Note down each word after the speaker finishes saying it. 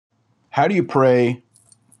How do you pray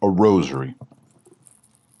a rosary?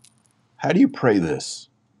 How do you pray this?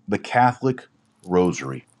 The Catholic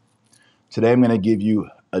Rosary. Today I'm going to give you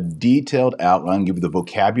a detailed outline, give you the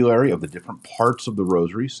vocabulary of the different parts of the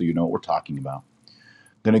rosary so you know what we're talking about.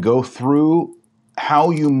 I'm going to go through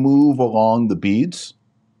how you move along the beads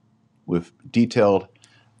with detailed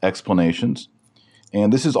explanations.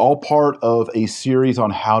 And this is all part of a series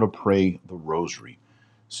on how to pray the rosary.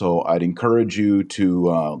 So I'd encourage you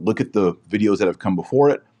to look at the videos that have come before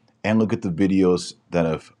it and look at the videos that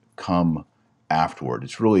have come afterward.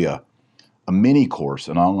 It's really a mini course,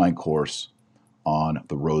 an online course on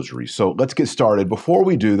the rosary. So let's get started. Before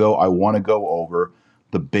we do, though, I want to go over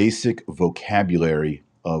the basic vocabulary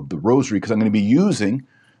of the rosary because I'm going to be using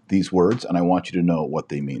these words and I want you to know what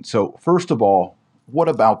they mean. So first of all, what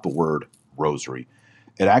about the word rosary?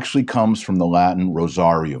 It actually comes from the Latin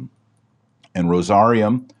rosarium. And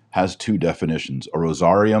rosarium has two definitions. A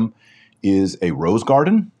rosarium is a rose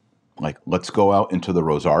garden, like let's go out into the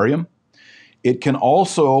rosarium. It can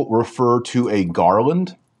also refer to a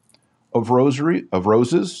garland of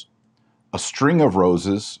roses, a string of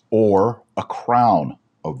roses, or a crown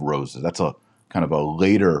of roses. That's a kind of a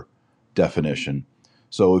later definition.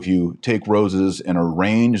 So if you take roses and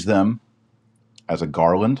arrange them as a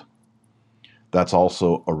garland, that's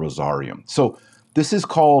also a rosarium. So this is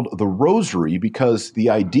called the rosary because the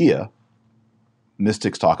idea,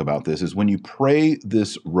 mystics talk about this, is when you pray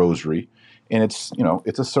this rosary, and it's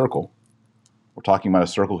a circle. We're talking about a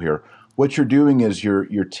circle here. What you're doing is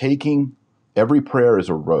you're taking every prayer as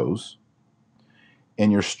a rose,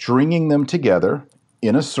 and you're stringing them together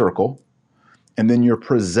in a circle, and then you're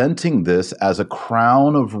presenting this as a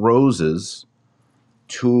crown of roses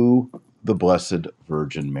to the Blessed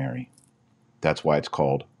Virgin Mary. That's why it's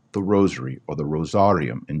called the rosary or the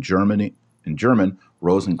rosarium. In German,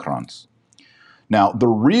 Rosenkranz. Now, the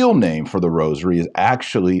real name for the rosary is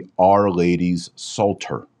actually Our Lady's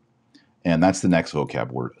Psalter. And that's the next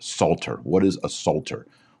vocab word, Psalter. What is a Psalter?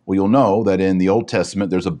 Well, you'll know that in the Old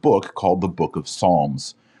Testament, there's a book called the Book of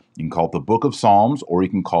Psalms. You can call it the Book of Psalms, or you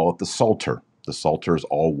can call it the Psalter. The Psalter is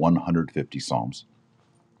all 150 Psalms.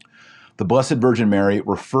 The Blessed Virgin Mary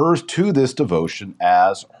refers to this devotion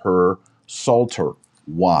as her Psalter.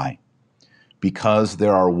 Why? Because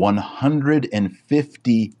there are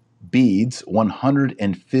 150 beads,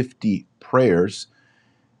 150 prayers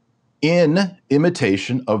in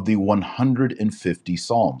imitation of the 150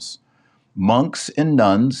 Psalms. Monks and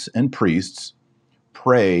nuns and priests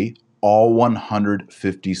pray all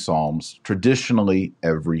 150 Psalms traditionally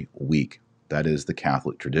every week. That is the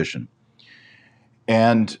Catholic tradition.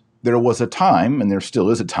 And there was a time, and there still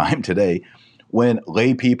is a time today, when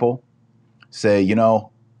lay people say,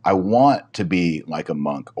 I want to be like a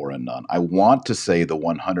monk or a nun. I want to say the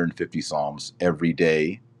 150 Psalms every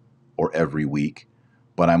day or every week,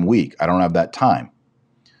 but I'm weak. I don't have that time.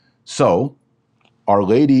 So Our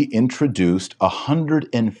Lady introduced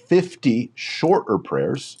 150 shorter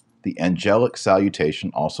prayers, the angelic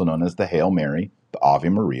salutation, also known as the Hail Mary, the Ave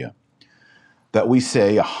Maria, that we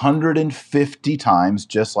say 150 times,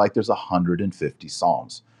 just like there's 150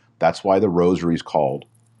 Psalms. That's why the rosary is called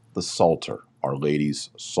the Psalter, Our Lady's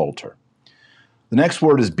Psalter. The next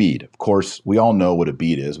word is bead. Of course, we all know what a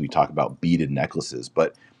bead is. We talk about beaded necklaces.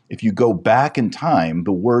 But if you go back in time,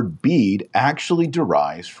 the word bead actually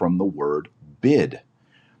derives from the word bid.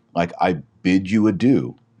 Like I bid you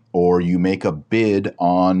adieu, or you make a bid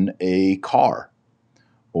on a car,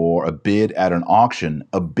 or a bid at an auction.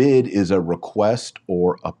 A bid is a request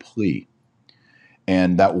or a plea.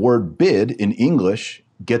 And that word bid in English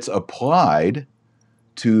gets applied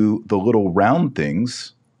to the little round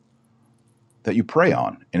things that you pray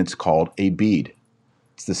on, and it's called a bead.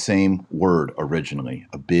 It's the same word originally,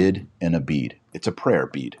 a bid and a bead. It's a prayer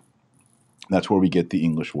bead. That's where we get the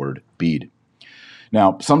English word bead.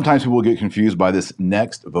 Now, sometimes people get confused by this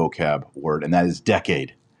next vocab word, and that is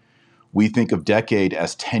decade. We think of decade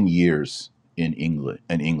as 10 years in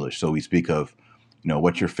English. So we speak of,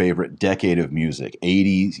 what's your favorite decade of music?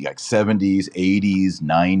 80s, like 70s, 80s,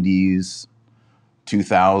 90s,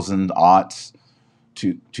 2000, aughts,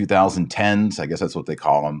 2010s, I guess that's what they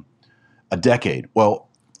call them, a decade. Well,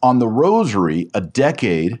 on the rosary, a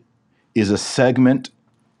decade is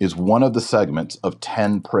one of the segments of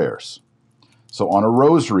 10 prayers. So on a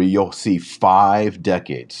rosary, you'll see 5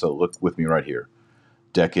 decades. So look with me right here.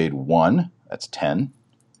 Decade 1, that's 10.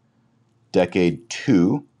 Decade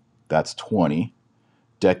 2, that's 20.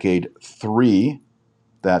 Decade 3,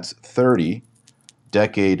 that's 30.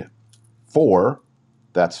 Decade 4,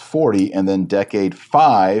 that's 40, and then decade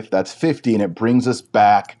 5, that's 50, and it brings us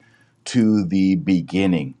back to the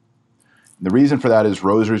beginning. The reason for that is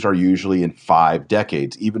rosaries are usually in 5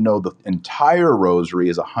 decades. Even though the entire rosary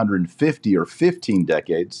is 150 or 15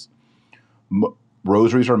 decades,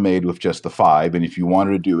 rosaries are made with just the 5. And if you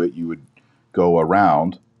wanted to do it, you would go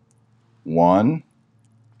around 1,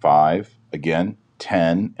 5, again,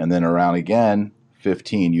 10, and then around again,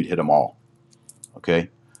 15. You'd hit them all. Okay?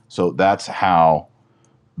 So that's how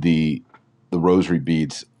the rosary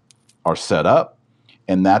beads are set up.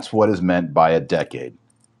 And that's what is meant by a decade,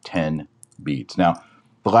 10 beads. Now,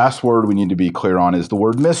 the last word we need to be clear on is the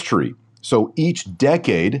word mystery. So each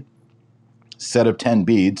decade set of 10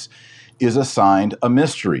 beads is assigned a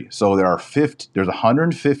mystery. So there's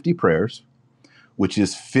 150 prayers, which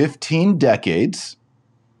is 15 decades,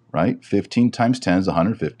 right? 15 times 10 is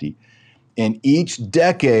 150. And each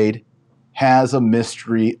decade has a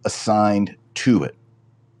mystery assigned to it.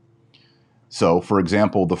 So, for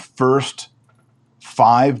example, the first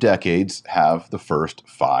 5 decades have the first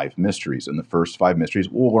 5 mysteries. And the first 5 mysteries,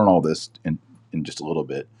 we'll learn all this in just a little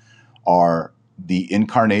bit, are the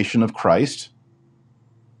incarnation of Christ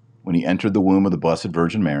when he entered the womb of the Blessed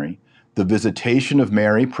Virgin Mary, the visitation of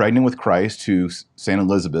Mary, pregnant with Christ, to St.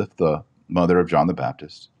 Elizabeth, the mother of John the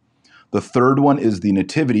Baptist. The third one is the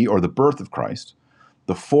nativity, or the birth of Christ.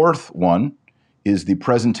 The fourth one is the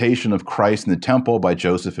presentation of Christ in the temple by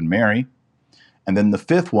Joseph and Mary. And then the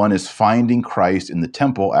fifth one is finding Christ in the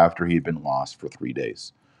temple after he had been lost for 3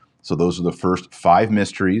 days. So those are the first 5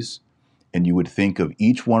 mysteries, and you would think of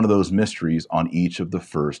each one of those mysteries on each of the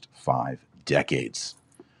first 5 decades.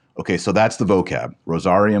 Okay, so that's the vocab: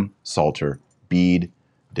 rosarium, psalter, bead,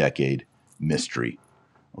 decade, mystery.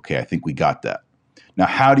 Okay, I think we got that. Now,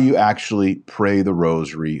 how do you actually pray the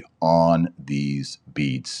rosary on these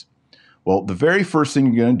beads? Well, the very first thing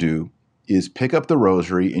you're going to do is pick up the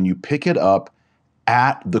rosary, and you pick it up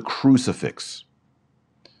at the crucifix.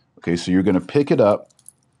 Okay, so you're going to pick it up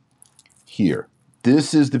here.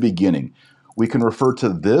 This is the beginning. We can refer to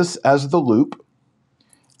this as the loop,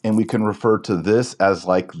 and we can refer to this as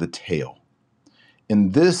like the tail.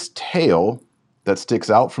 And this tail that sticks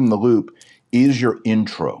out from the loop is your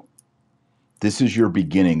intro. This is your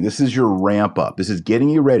beginning. This is your ramp up. This is getting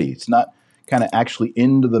you ready. It's not kind of actually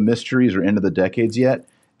into the mysteries or into the decades yet.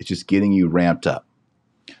 It's just getting you ramped up.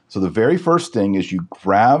 So the very first thing is you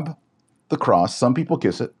grab the cross. Some people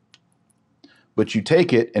kiss it. But you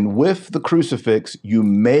take it, and with the crucifix, you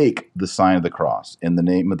make the sign of the cross in the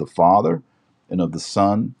name of the Father, and of the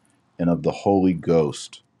Son, and of the Holy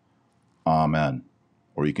Ghost. Amen.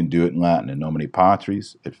 Or you can do it in Latin: in nomine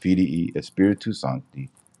Patris, et Filii, et Spiritus Sancti.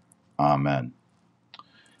 Amen.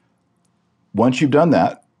 Once you've done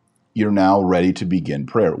that, you're now ready to begin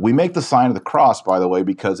prayer. We make the sign of the cross, by the way,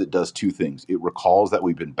 because it does 2 things. It recalls that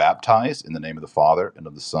we've been baptized in the name of the Father, and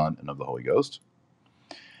of the Son, and of the Holy Ghost.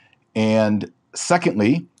 And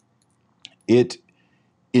secondly, it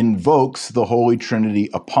invokes the Holy Trinity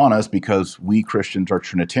upon us, because we Christians are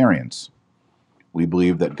Trinitarians. We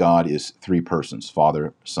believe that God is 3 persons: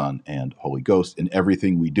 Father, Son, and Holy Ghost, and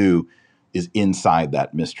everything we do is inside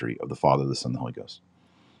that mystery of the Father, the Son, and the Holy Ghost.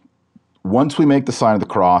 Once we make the sign of the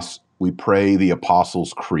cross, we pray the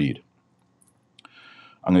Apostles' Creed.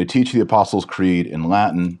 I'm going to teach the Apostles' Creed in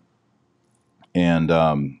Latin, and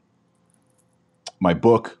my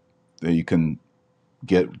book that you can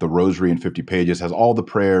get, The Rosary in 50 Pages, has all the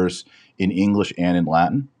prayers in English and in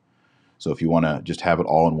Latin. So if you want to just have it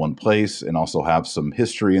all in one place and also have some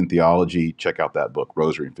history and theology, check out that book,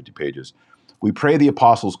 Rosary in 50 Pages. We pray the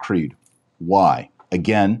Apostles' Creed. Why?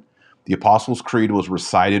 Again, the Apostles' Creed was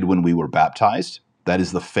recited when we were baptized. That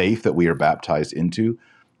is the faith that we are baptized into,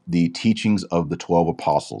 the teachings of the 12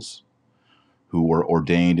 apostles who were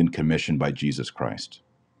ordained and commissioned by Jesus Christ.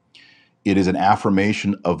 It is an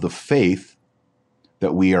affirmation of the faith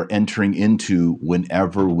that we are entering into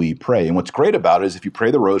whenever we pray. And what's great about it is if you pray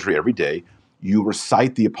the rosary every day, you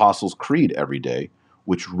recite the Apostles' Creed every day,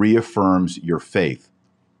 which reaffirms your faith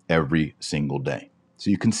every single day. So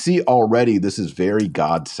you can see already this is very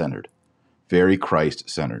God-centered, very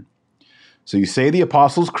Christ-centered. So you say the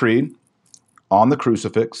Apostles' Creed on the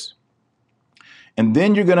crucifix, and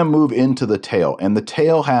then you're going to move into the tail. And the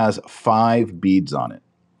tail has 5 beads on it.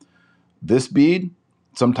 This bead,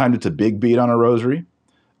 sometimes it's a big bead on a rosary,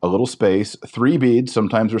 a little space, 3 beads,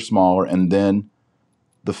 sometimes they're smaller, and then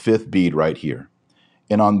the 5th bead right here.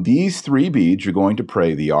 And on these 3 beads, you're going to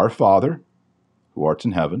pray the Our Father, who art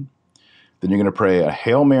in heaven. Then you're going to pray a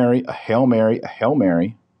Hail Mary, a Hail Mary, a Hail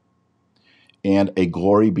Mary, and a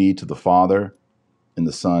glory be to the Father, and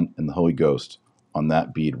the Son, and the Holy Ghost on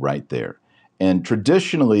that bead right there. And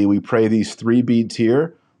traditionally, we pray these 3 beads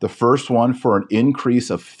here. The first one for an increase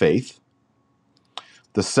of faith.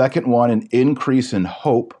 The second one, an increase in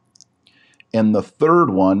hope. And the third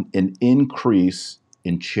one, an increase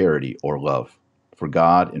in charity or love for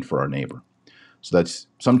God and for our neighbor. So that's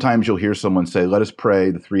sometimes you'll hear someone say, let us pray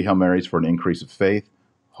the 3 Hail Marys for an increase of faith,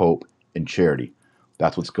 hope, and charity.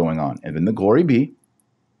 That's what's going on. And then the glory be.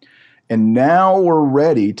 And now we're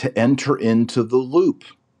ready to enter into the loop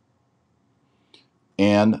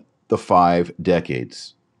and the 5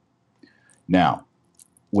 decades. Now,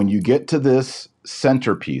 when you get to this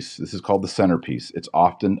centerpiece, this is called the centerpiece. It's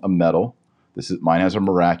often a medal. Mine has a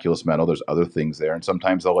miraculous medal. There's other things there, and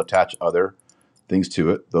sometimes they'll attach other things to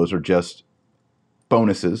it. Those are just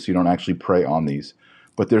bonuses. You don't actually pray on these.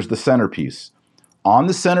 But there's the centerpiece. On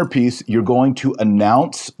the centerpiece, you're going to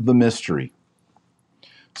announce the mystery.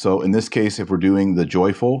 So in this case, if we're doing the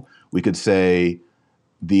joyful, we could say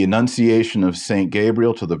the Annunciation of St.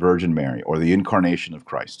 Gabriel to the Virgin Mary, or the Incarnation of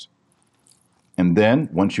Christ. And then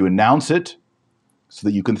once you announce it, so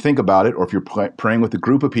that you can think about it, or if you're praying with a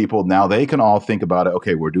group of people, now they can all think about it.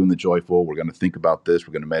 Okay, we're doing the joyful. We're going to think about this.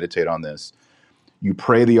 We're going to meditate on this. You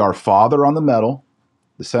pray the Our Father on the medal,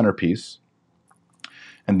 the centerpiece,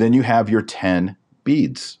 and then you have your 10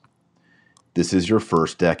 beads. This is your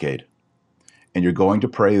first decade. And you're going to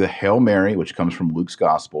pray the Hail Mary, which comes from Luke's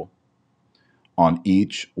Gospel, on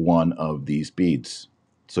each one of these beads.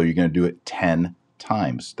 So you're going to do it 10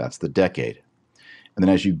 times. That's the decade. And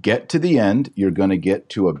then as you get to the end, you're going to get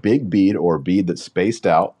to a big bead or a bead that's spaced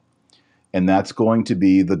out, and that's going to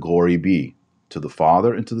be the glory be to the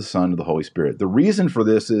Father and to the Son and to the Holy Spirit. The reason for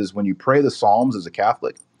this is when you pray the Psalms as a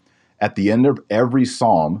Catholic, at the end of every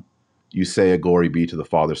psalm, you say a glory be to the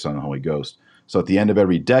Father, Son, and Holy Ghost. So at the end of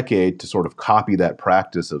every decade, to sort of copy that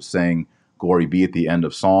practice of saying glory be at the end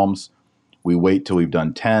of psalms, we wait till we've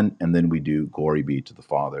done 10, and then we do glory be to the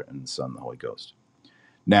Father and the Son and the Holy Ghost.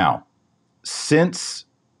 Now, since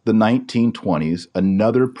the 1920s,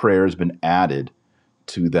 another prayer has been added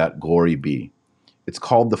to that glory be. It's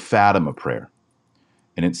called the Fatima prayer.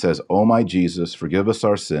 And it says, "O my Jesus, forgive us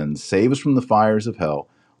our sins, save us from the fires of hell,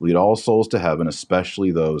 lead all souls to heaven, especially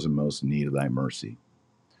those in most need of thy mercy."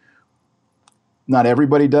 Not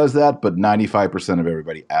everybody does that, but 95% of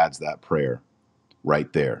everybody adds that prayer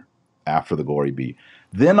right there after the glory be.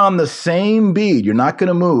 Then on the same bead, you're not going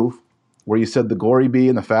to move where you said the glory be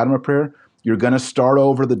in the Fatima prayer. You're going to start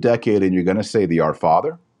over the decade and you're going to say the Our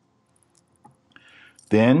Father.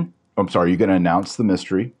 Then, you're going to announce the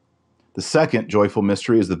mystery. The second joyful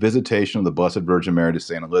mystery is the visitation of the Blessed Virgin Mary to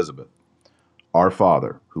St. Elizabeth. Our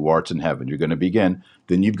Father, who art in heaven. You're going to begin.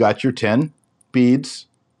 Then you've got your 10 beads,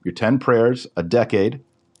 your 10 prayers, a decade,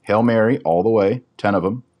 Hail Mary all the way, 10 of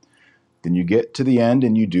them. Then you get to the end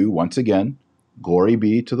and you do, once again, glory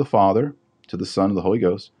be to the Father, to the Son, and the Holy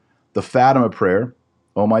Ghost. The Fatima prayer,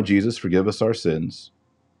 "O my Jesus, forgive us our sins."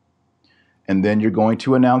 And then you're going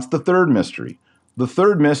to announce the third mystery. The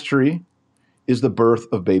third mystery is the birth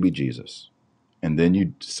of baby Jesus. And then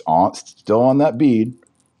you, still on that bead,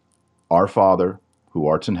 Our Father, who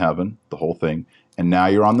art in heaven, the whole thing. And now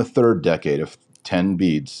you're on the third decade of 10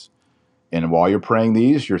 beads. And while you're praying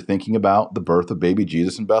these, you're thinking about the birth of baby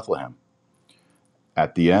Jesus in Bethlehem.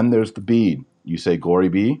 At the end, there's the bead. You say, glory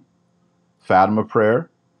be, Fatima prayer.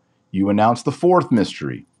 You announce the fourth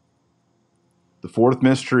mystery. The fourth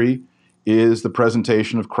mystery is the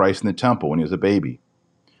presentation of Christ in the temple when he was a baby.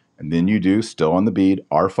 And then you do, still on the bead,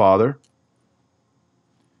 Our Father.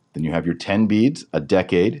 Then you have your 10 beads, a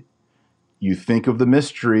decade. You think of the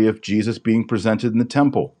mystery of Jesus being presented in the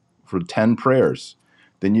temple for 10 prayers.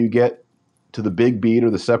 Then you get to the big bead or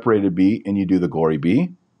the separated bead, and you do the glory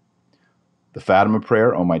be, the Fatima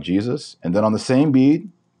prayer, "O my Jesus." And then on the same bead,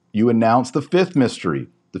 you announce the fifth mystery.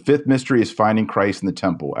 The fifth mystery is finding Christ in the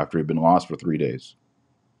temple after he'd been lost for 3 days.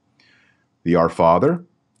 The Our Father.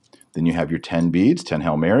 Then you have your 10 beads, 10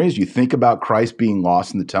 Hail Marys. You think about Christ being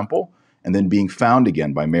lost in the temple and then being found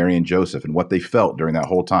again by Mary and Joseph and what they felt during that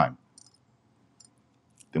whole time.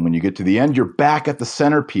 Then when you get to the end, you're back at the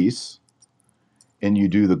centerpiece and you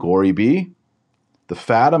do the glory be, the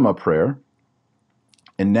Fatima prayer,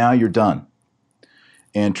 and now you're done.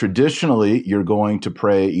 And traditionally, you're going to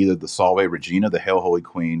pray either the Salve Regina, the Hail Holy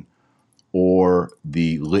Queen, or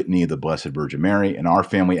the Litany of the Blessed Virgin Mary. And our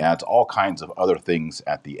family adds all kinds of other things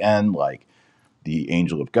at the end, like the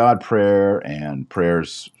Angel of God prayer and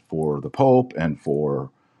prayers for the Pope and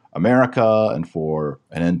for America and for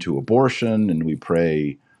an end to abortion. And we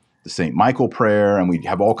pray the St. Michael prayer, and we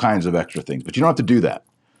have all kinds of extra things. But you don't have to do that.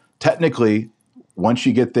 Technically, once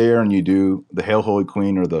you get there and you do the Hail Holy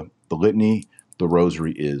Queen or the Litany, the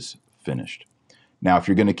rosary is finished. Now, if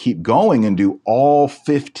you're going to keep going and do all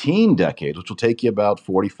 15 decades, which will take you about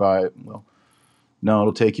 45,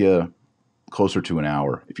 it'll take you closer to an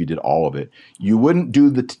hour if you did all of it. You wouldn't do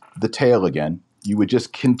the tail again. You would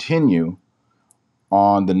just continue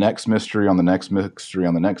on the next mystery, on the next mystery,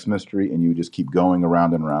 on the next mystery, and you would just keep going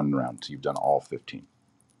around and around and around until you've done all 15.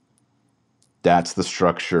 That's the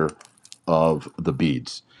structure of the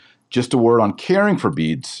beads. Just a word on caring for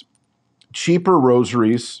beads. Cheaper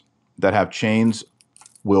rosaries that have chains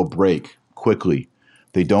will break quickly.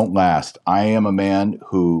 They don't last. I am a man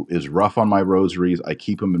who is rough on my rosaries. I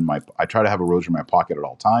keep them I try to have a rosary in my pocket at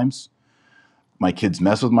all times. My kids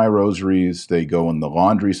mess with my rosaries. They go in the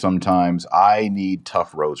laundry sometimes. I need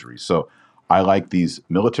tough rosaries. So I like these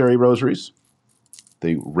military rosaries.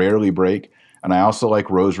 They rarely break. And I also like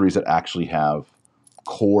rosaries that actually have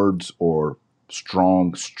cords or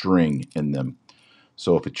strong string in them.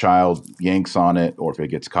 So if a child yanks on it or if it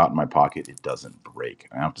gets caught in my pocket, it doesn't break.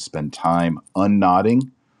 I don't have to spend time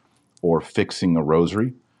unknotting or fixing a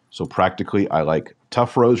rosary. So practically, I like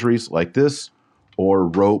tough rosaries like this or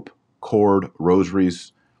rope cord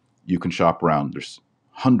rosaries. You can shop around. There's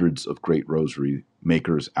hundreds of great rosary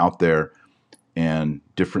makers out there and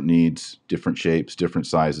different needs, different shapes, different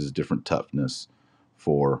sizes, different toughness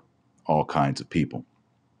for all kinds of people.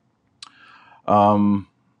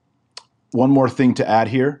 One more thing to add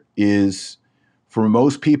here is for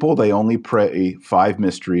most people, they only pray 5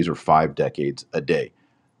 mysteries or 5 decades a day.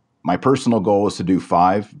 My personal goal is to do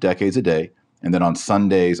 5 decades a day, and then on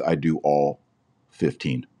Sundays, I do all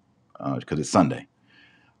 15 because it's Sunday.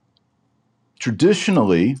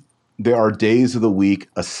 Traditionally, there are days of the week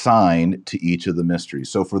assigned to each of the mysteries.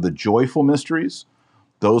 So for the joyful mysteries,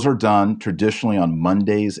 those are done traditionally on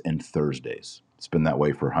Mondays and Thursdays. It's been that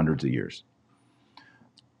way for hundreds of years.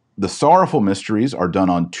 The sorrowful mysteries are done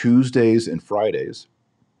on Tuesdays and Fridays,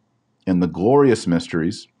 and the glorious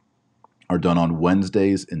mysteries are done on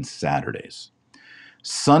Wednesdays and Saturdays.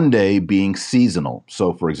 Sunday being seasonal.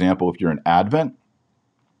 So, for example, if you're in Advent,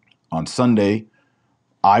 on Sunday,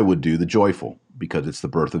 I would do the joyful because it's the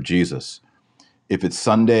birth of Jesus. If it's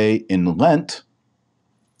Sunday in Lent,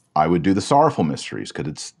 I would do the sorrowful mysteries because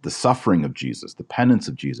it's the suffering of Jesus, the penance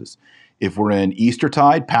of Jesus. If we're in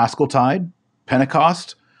Eastertide, Paschaltide,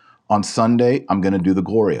 Pentecost, on Sunday, I'm going to do the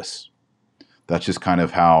glorious. That's just kind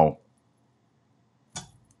of how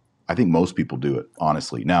I think most people do it,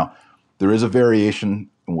 honestly. Now, there is a variation,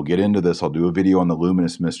 and we'll get into this. I'll do a video on the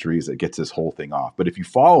luminous mysteries that gets this whole thing off. But if you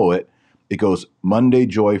follow it, it goes Monday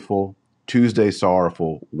joyful, Tuesday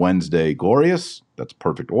sorrowful, Wednesday glorious. That's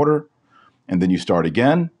perfect order. And then you start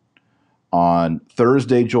again on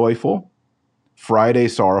Thursday joyful, Friday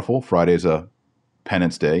sorrowful. Friday's a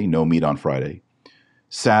penance day, no meat on Friday.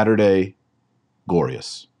 Saturday,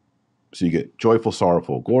 glorious. So you get joyful,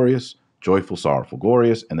 sorrowful, glorious, joyful, sorrowful,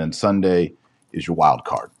 glorious, and then Sunday is your wild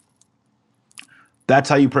card. That's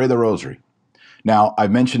how you pray the rosary. Now, I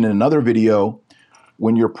mentioned in another video,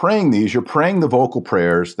 when you're praying these, you're praying the vocal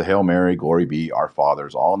prayers, the Hail Mary, Glory be, Our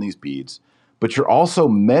Fathers, all in these beads, but you're also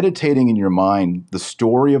meditating in your mind the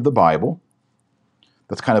story of the Bible.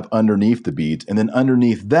 That's kind of underneath the beads. And then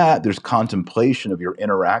underneath that, there's contemplation of your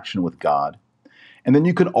interaction with God. And then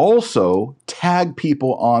you can also tag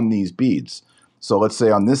people on these beads. So let's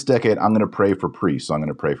say on this decade, I'm going to pray for priests. So I'm going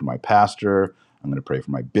to pray for my pastor. I'm going to pray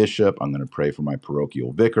for my bishop. I'm going to pray for my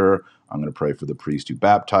parochial vicar. I'm going to pray for the priest who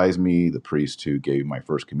baptized me, the priest who gave my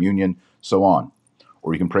first communion, so on.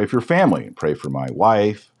 Or you can pray for your family and pray for my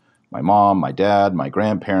wife, my mom, my dad, my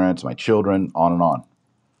grandparents, my children, on and on.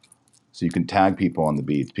 So you can tag people on the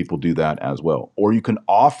beads. People do that as well. Or you can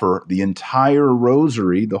offer the entire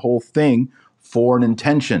rosary, the whole thing, for an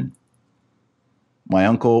intention. My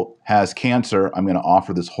uncle has cancer. I'm going to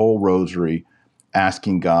offer this whole rosary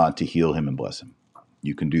asking God to heal him and bless him.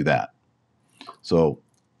 You can do that. So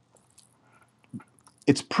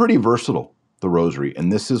it's pretty versatile, the rosary.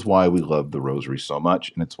 And this is why we love the rosary so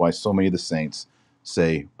much. And it's why so many of the saints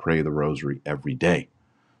say, pray the rosary every day.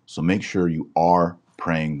 So make sure you are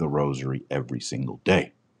praying the rosary every single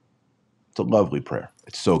day. It's a lovely prayer.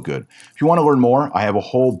 It's so good. If you want to learn more, I have a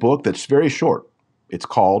whole book that's very short. It's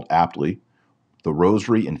called, aptly, The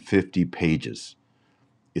Rosary in 50 Pages.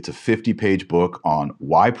 It's a 50-page book on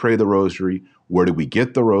why pray the rosary, where do we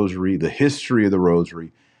get the rosary, the history of the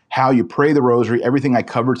rosary, how you pray the rosary, everything I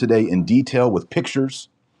covered today in detail with pictures,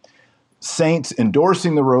 saints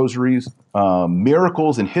endorsing the rosaries,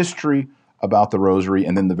 miracles and history about the rosary,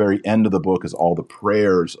 and then the very end of the book is all the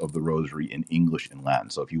prayers of the rosary in English and Latin.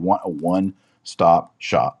 So if you want a one-stop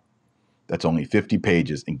shop, that's only 50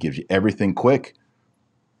 pages and gives you everything quick.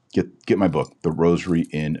 Get my book, The Rosary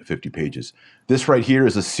in 50 Pages. This right here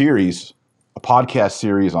is a series, a podcast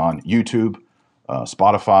series on YouTube,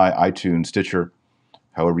 Spotify, iTunes, Stitcher,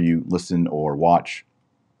 however you listen or watch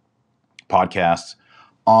podcasts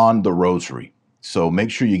on the rosary. So make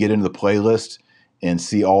sure you get into the playlist and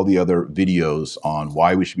see all the other videos on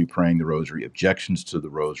why we should be praying the rosary, objections to the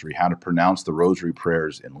rosary, how to pronounce the rosary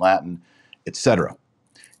prayers in Latin, etc.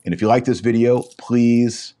 And if you like this video,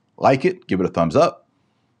 please like it, give it a thumbs up,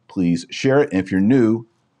 please share it. And if you're new,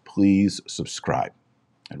 please subscribe.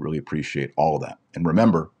 I'd really appreciate all of that. And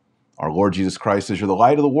remember, our Lord Jesus Christ says you're the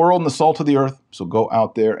light of the world and the salt of the earth. So go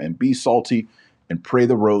out there and be salty and pray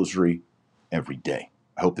the rosary every day.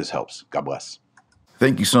 I hope this helps. God bless.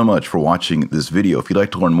 Thank you so much for watching this video. If you'd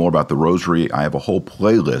like to learn more about the rosary, I have a whole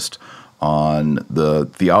playlist on the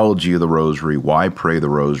theology of the rosary, why pray the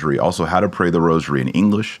rosary, also how to pray the rosary in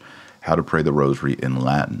English, how to pray the rosary in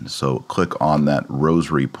Latin. So click on that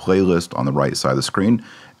rosary playlist on the right side of the screen.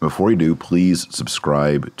 And before you do, please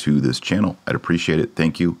subscribe to this channel. I'd appreciate it.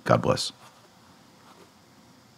 Thank you. God bless.